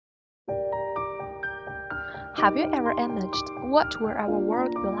Have you ever imagined what will our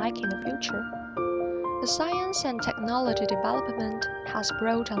world be like in the future? The science and technology development has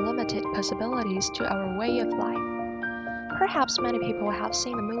brought unlimited possibilities to our way of life. Perhaps many people have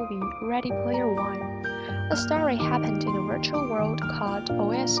seen the movie Ready Player One. The story happened in a virtual world called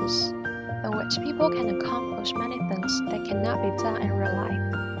Oasis, in which people can accomplish many things that cannot be done in real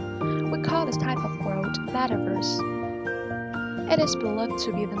life. We call this type of world Metaverse. It is believed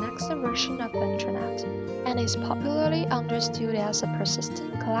to be the next version of the Internet, and is popularly understood as a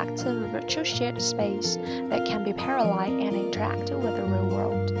persistent collective virtual shared space that can be parallel and interact with the real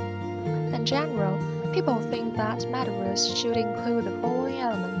world. In general, people think that Metaverse should include the following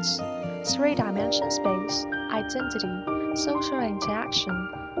elements: three-dimensional space, identity, social interaction,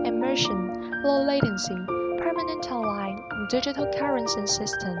 immersion, low latency, permanent online, digital currency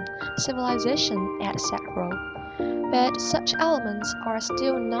system, civilization, etc. But such elements are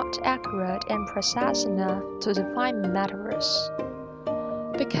still not accurate and precise enough to define Metaverse.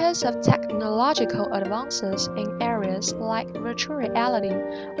 Because of technological advances in areas like virtual reality,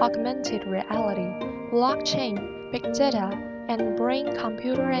 augmented reality, blockchain, big data, and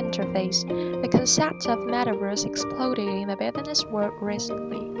brain-computer interface, the concept of Metaverse exploded in the business world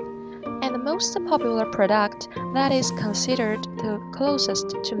recently. And the most popular product that is considered the closest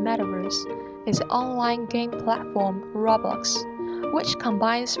to Metaverse is the online game platform Roblox, which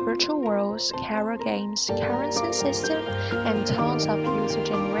combines virtual worlds, carol games, currency system, and tons of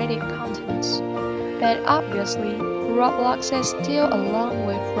user-generated contents. But obviously, Roblox is still a long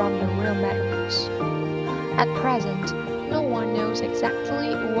way from the real Metaverse. At present, no one knows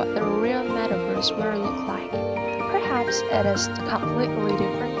exactly what the real Metaverse will look like. Perhaps it is completely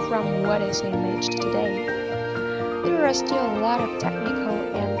different from what is imaged today. There are still a lot of technical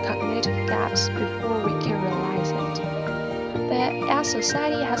and cognitive gaps before we can realize it. But as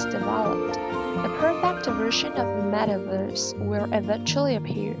society has developed, the perfect version of the Metaverse will eventually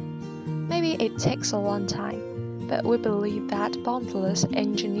appear. Maybe it takes a long time, but we believe that boundless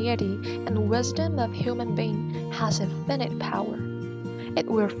ingenuity and wisdom of human being has infinite power. It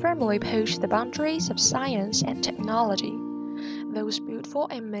will firmly push the boundaries of science and technology. Those beautiful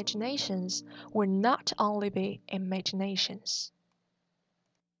imaginations will not only be imaginations.